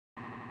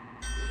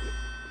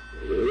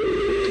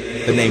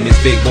The name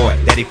is Big Boy,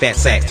 Daddy Fat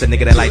Sacks, the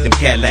nigga that like them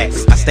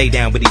Cadillacs. I stay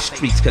down with these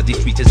streets, cause these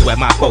streets is where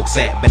my folks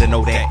at. Better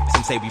know that,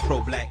 some say we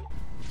pro-black.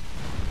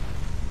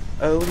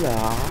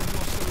 Hola.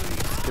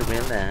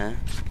 Gorilla.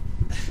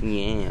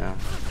 Yeah.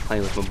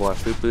 Playing with my boy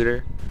Fruit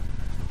Booter.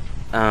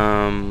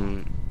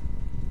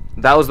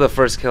 That was the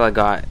first kill I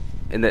got.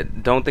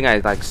 And don't think I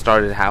like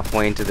started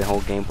halfway into the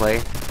whole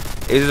gameplay.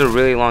 It was a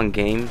really long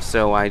game,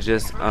 so I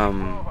just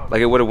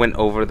like it would have went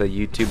over the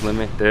YouTube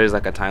limit. There is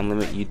like a time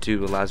limit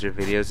YouTube allows your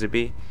videos to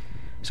be,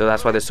 so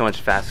that's why there's so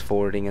much fast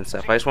forwarding and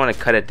stuff. I just want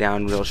to cut it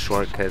down real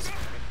short because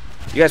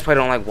you guys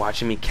probably don't like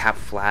watching me cap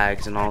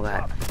flags and all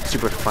that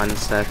super fun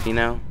stuff, you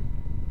know.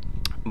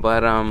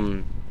 But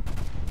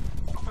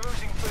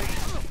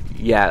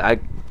yeah,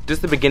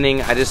 just the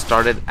beginning. I just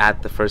started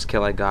at the first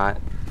kill I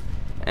got,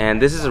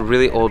 and this is a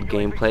really old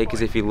gameplay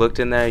because if you looked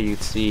in there,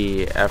 you'd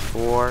see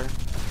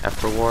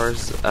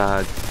War's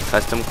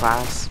custom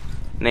class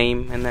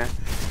name in there,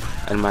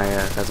 and my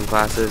custom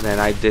classes, and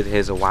I did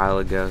his a while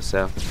ago.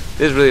 So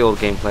this is really old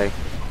gameplay.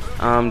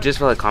 Just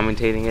feel like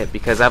commentating it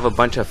because I have a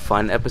bunch of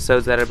fun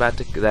episodes that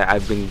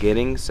I've been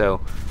getting.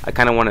 So I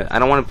kind of want to. I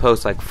don't want to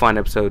post like fun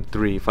episode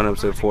 3, fun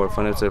episode 4,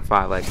 fun episode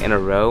 5 like in a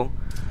row.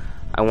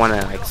 I want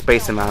to like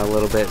space them out a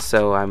little bit.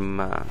 So I'm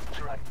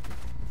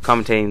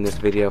commentating this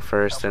video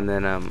first, and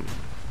then I mean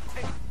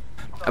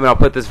I'll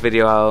put this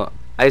video out.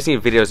 I just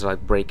need videos to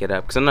like break it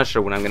up because I'm not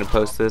sure when I'm gonna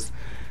post this.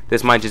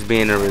 This might just be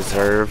in a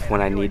reserve.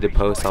 When I need to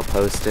post, I'll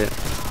post it.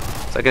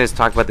 So I can just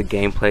talk about the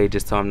gameplay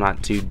just so I'm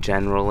not too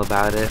general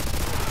about it.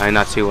 I'm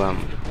not too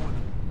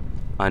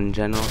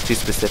ungeneral, too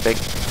specific.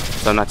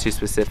 So I'm not too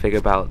specific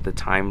about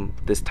the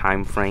this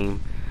time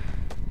frame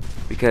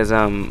because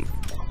I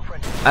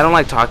don't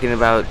like talking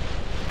about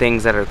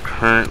things that are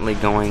currently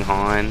going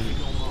on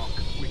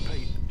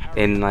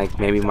in like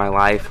maybe my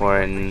life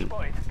or in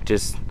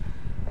just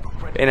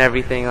in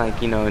everything,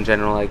 like, you know, in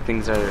general, like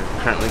things are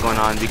currently going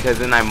on, because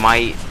then I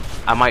might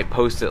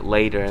post it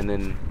later, and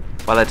then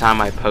by the time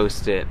I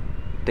post it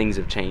things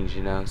have changed,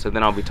 you know. So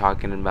then I'll be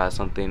talking about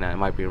something that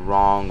might be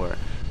wrong or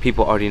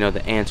people already know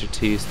the answer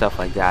to, stuff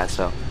like that.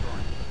 So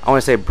I want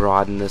to say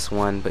broad in this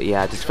one, but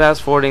yeah, just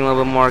fast forwarding a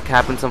little bit more,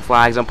 capping some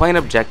flags. I'm playing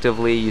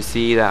objectively. You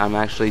see that I'm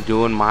actually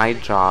doing my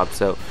job.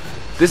 So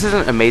this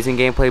isn't amazing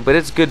gameplay, but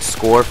it's good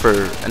score for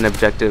an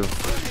objective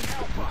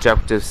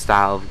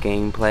style of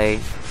gameplay.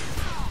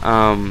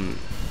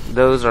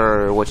 Those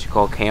are what you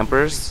call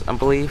campers, I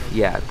believe.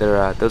 Yeah,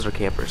 those are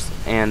campers.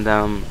 And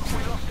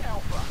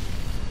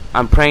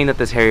I'm praying that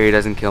this Harrier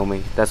doesn't kill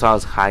me. That's why I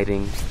was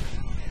hiding.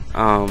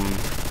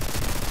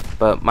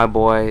 But my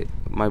boy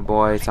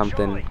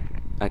something,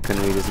 I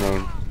couldn't read his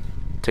name,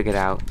 took it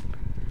out.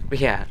 But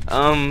yeah,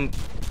 gun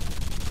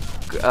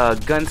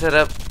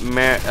setup,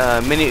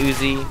 mini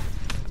Uzi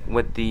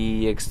with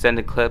the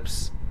extended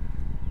clips.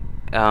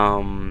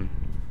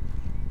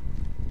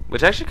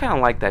 Which I actually kind of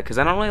like that, because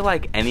I don't really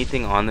like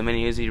anything on the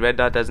mini Uzi. Red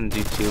dot doesn't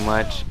do too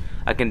much.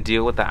 I can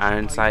deal with the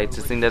iron sights.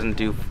 This thing doesn't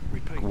do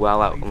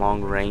well at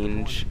long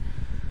range.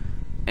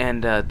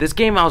 And this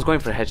game I was going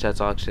for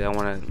headshots. Actually, I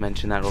want to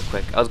mention that real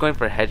quick. I was going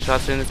for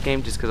headshots in this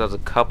game just because I was a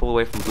couple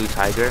away from Blue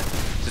Tiger.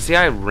 So see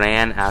how I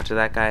ran after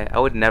that guy? I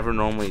would never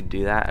normally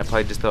do that. I'd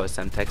probably just throw a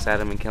Semtex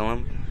at him and kill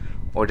him,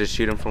 or just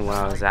shoot him from where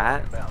I was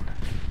at.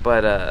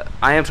 But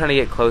I am trying to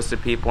get close to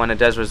people, and it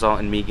does result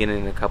in me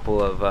getting a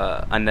couple of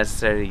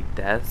unnecessary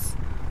deaths.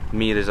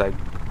 Me just like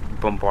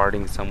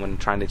bombarding someone,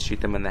 trying to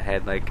shoot them in the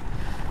head. Like,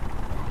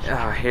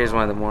 here's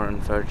one of the more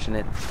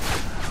unfortunate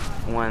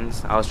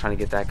ones. I was trying to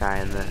get that guy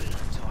in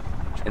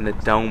the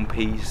dome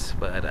piece,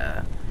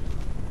 but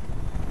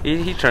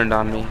he turned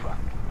on me.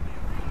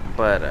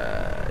 But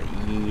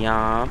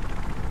yeah,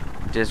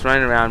 just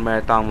running around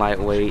marathon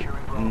lightweight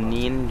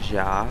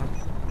ninja.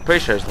 Pretty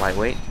sure it's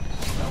lightweight.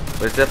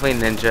 But it's definitely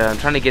ninja. I'm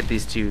trying to get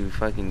these two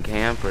fucking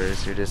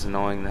campers who are just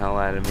annoying the hell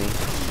out of me.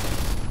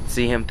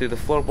 See him through the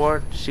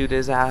floorboard, shoot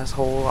his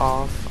asshole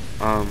off.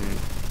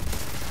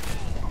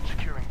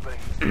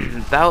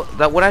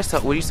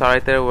 What you saw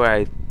right there,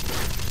 where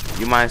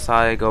you might have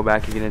saw it, go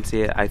back if you didn't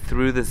see it. I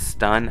threw the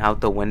stun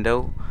out the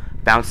window,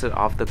 bounced it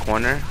off the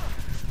corner.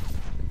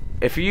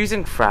 If you're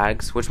using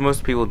frags, which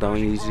most people don't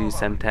usually use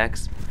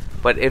Semtex,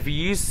 but if you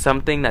use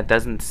something that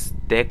doesn't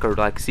stick, or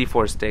like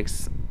C4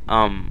 sticks,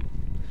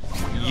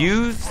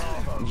 use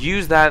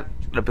that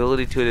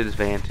ability to an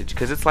advantage,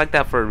 because it's like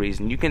that for a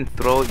reason. You can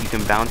throw it, you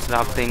can bounce it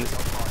off things.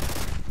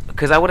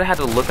 Because I would have had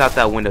to look out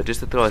that window just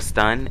to throw a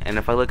stun, and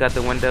if I look out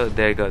the window,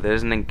 there you go,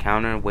 there's an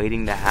encounter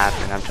waiting to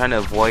happen. I'm trying to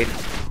avoid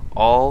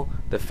all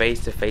the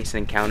face-to-face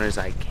encounters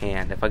I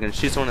can. If I can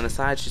shoot someone in the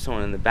side, shoot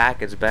someone in the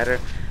back, it's better.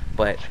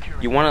 But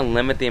you want to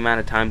limit the amount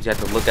of times you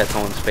have to look at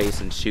someone's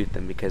face and shoot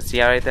them, because see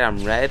how right there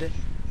I'm red?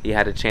 He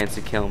had a chance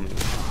to kill me.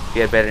 If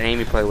he had better aim,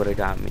 he probably would have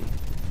got me,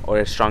 or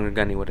a stronger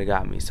gun, he would have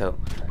got me. So,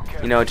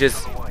 you know,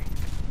 just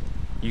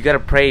you gotta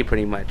pray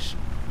pretty much.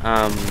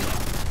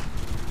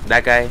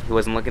 That guy, he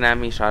wasn't looking at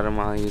me, shot him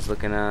while he was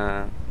looking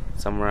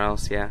somewhere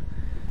else. Yeah,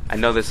 I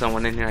know there's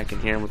someone in here. I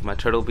can hear him with my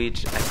Turtle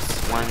Beach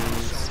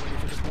X1s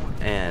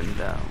and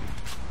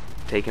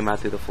take him out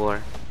through the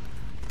floor.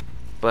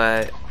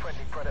 But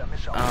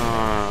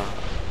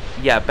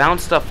yeah,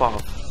 bounce stuff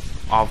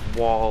off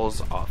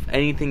walls, off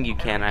anything you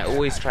can. I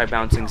always try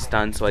bouncing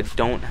stuns so I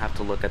don't have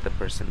to look at the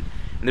person.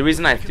 And the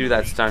reason I threw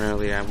that stun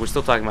earlier, we're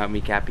still talking about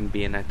me capping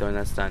B and I throwing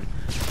that stun.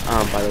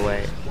 By the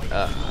way,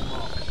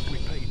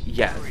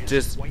 yeah,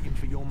 just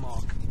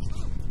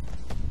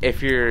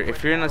if you're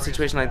in a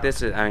situation like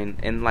this, I mean,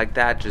 and like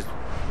that, just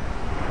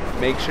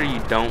make sure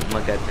you don't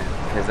look at them,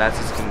 because that's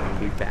just gonna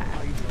be bad.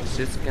 It's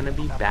just gonna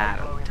be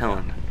bad, I'm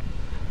telling you.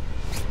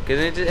 Cause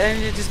it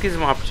just gives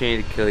them an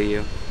opportunity to kill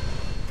you.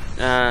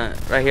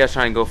 Right here I was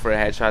trying to go for a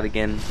headshot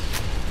again.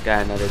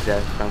 Got another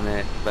death from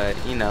it, but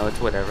you know, it's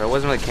whatever. I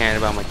wasn't really caring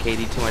about my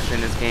KD too much in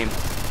this game.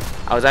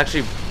 I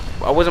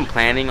wasn't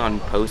planning on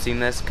posting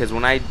this, because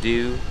when I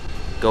do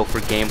go for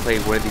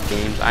gameplay worthy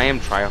games, I am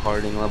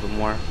tryharding a little bit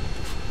more.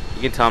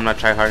 You can tell I'm not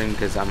tryharding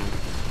because I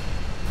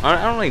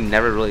don't really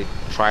never really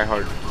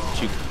tryhard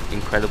too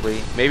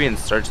incredibly. Maybe in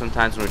search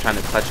sometimes when we're trying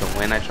to clutch a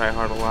win I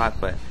tryhard a lot,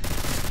 but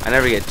I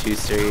never get too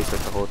serious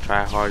with the whole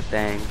tryhard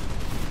thing.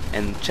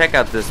 And check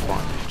out this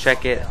one.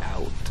 Check it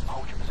out.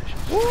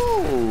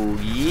 Woo,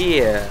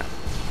 yeah.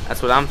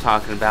 That's what I'm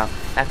talking about.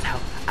 That's how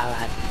I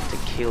like to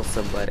kill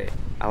somebody.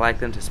 I like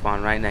them to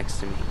spawn right next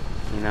to me.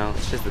 You know,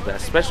 it's just the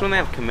best. Especially when they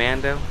have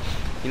commando.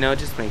 You know, it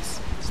just makes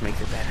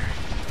it better.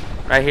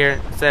 Right here,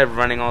 instead of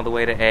running all the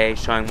way to A,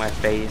 showing my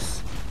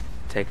face,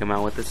 take them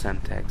out with the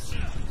Semtex.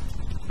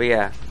 But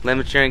yeah,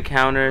 limit your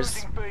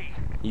encounters.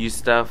 Use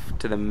stuff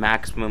to the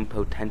maximum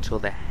potential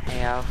they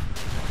have.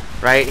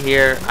 Right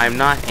here, I'm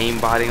not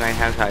aimbotting right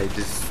now, so I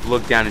just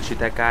look down and shoot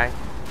that guy.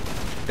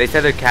 They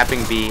said they're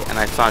capping B, and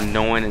I saw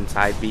no one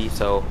inside B,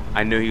 so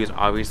I knew he was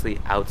obviously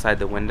outside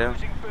the window.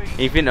 And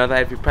if you know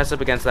that, if you press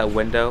up against that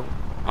window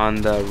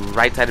on the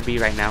right side of B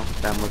right now,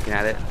 that I'm looking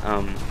at it,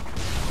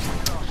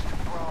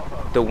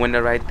 the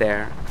window right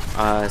there,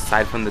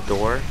 aside from the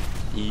door,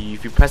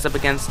 if you press up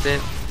against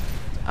it,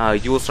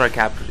 you will start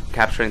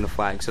capturing the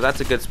flag. So that's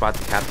a good spot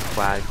to cap the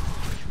flag.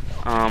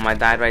 I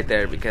died right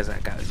there because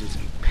that guy was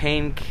using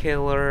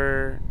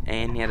painkiller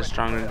and he had a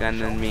stronger gun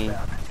than me.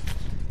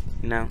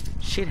 You know,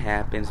 shit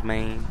happens,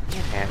 man. It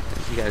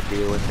happens. You gotta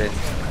deal with it.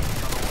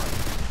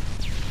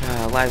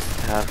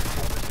 Life's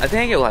tough. I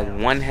think I get like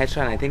one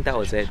headshot, and I think that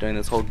was it during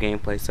this whole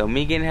gameplay. So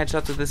me getting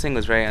headshots with this thing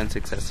was very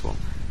unsuccessful.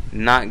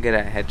 Not good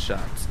at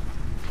headshots.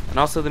 And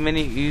also the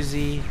mini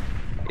Uzi,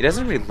 it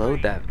doesn't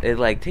reload that. It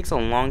like takes a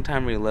long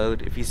time to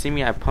reload. If you see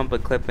me, I pump a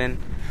clip in,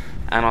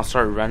 and I'll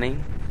start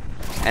running,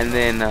 and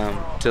then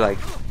to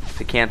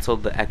cancel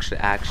the extra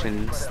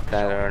actions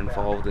that are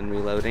involved in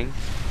reloading.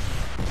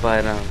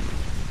 But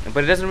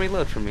it doesn't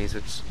reload for me, so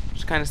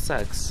which kind of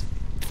sucks.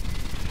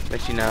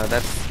 But you know,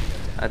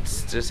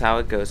 that's just how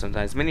it goes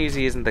sometimes. Mini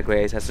Uzi isn't the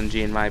greatest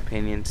SMG in my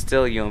opinion.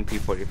 Still, UMP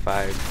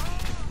 45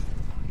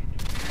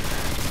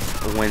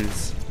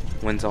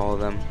 wins all of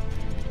them.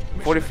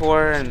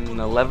 44 and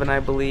 11,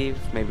 I believe.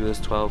 Maybe it was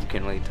 12.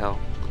 Can't really tell.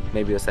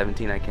 Maybe it was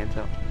 17. I can't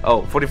tell.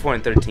 Oh, 44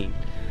 and 13.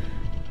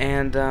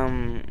 And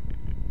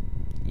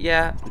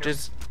yeah,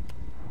 just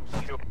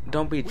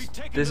don't be.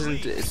 This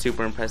isn't a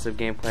super impressive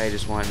gameplay. I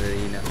just wanted to,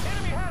 you know,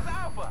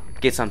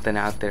 get something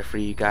out there for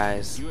you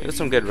guys. It was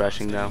some good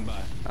rushing though.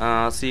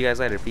 I'll see you guys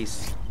later.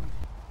 Peace.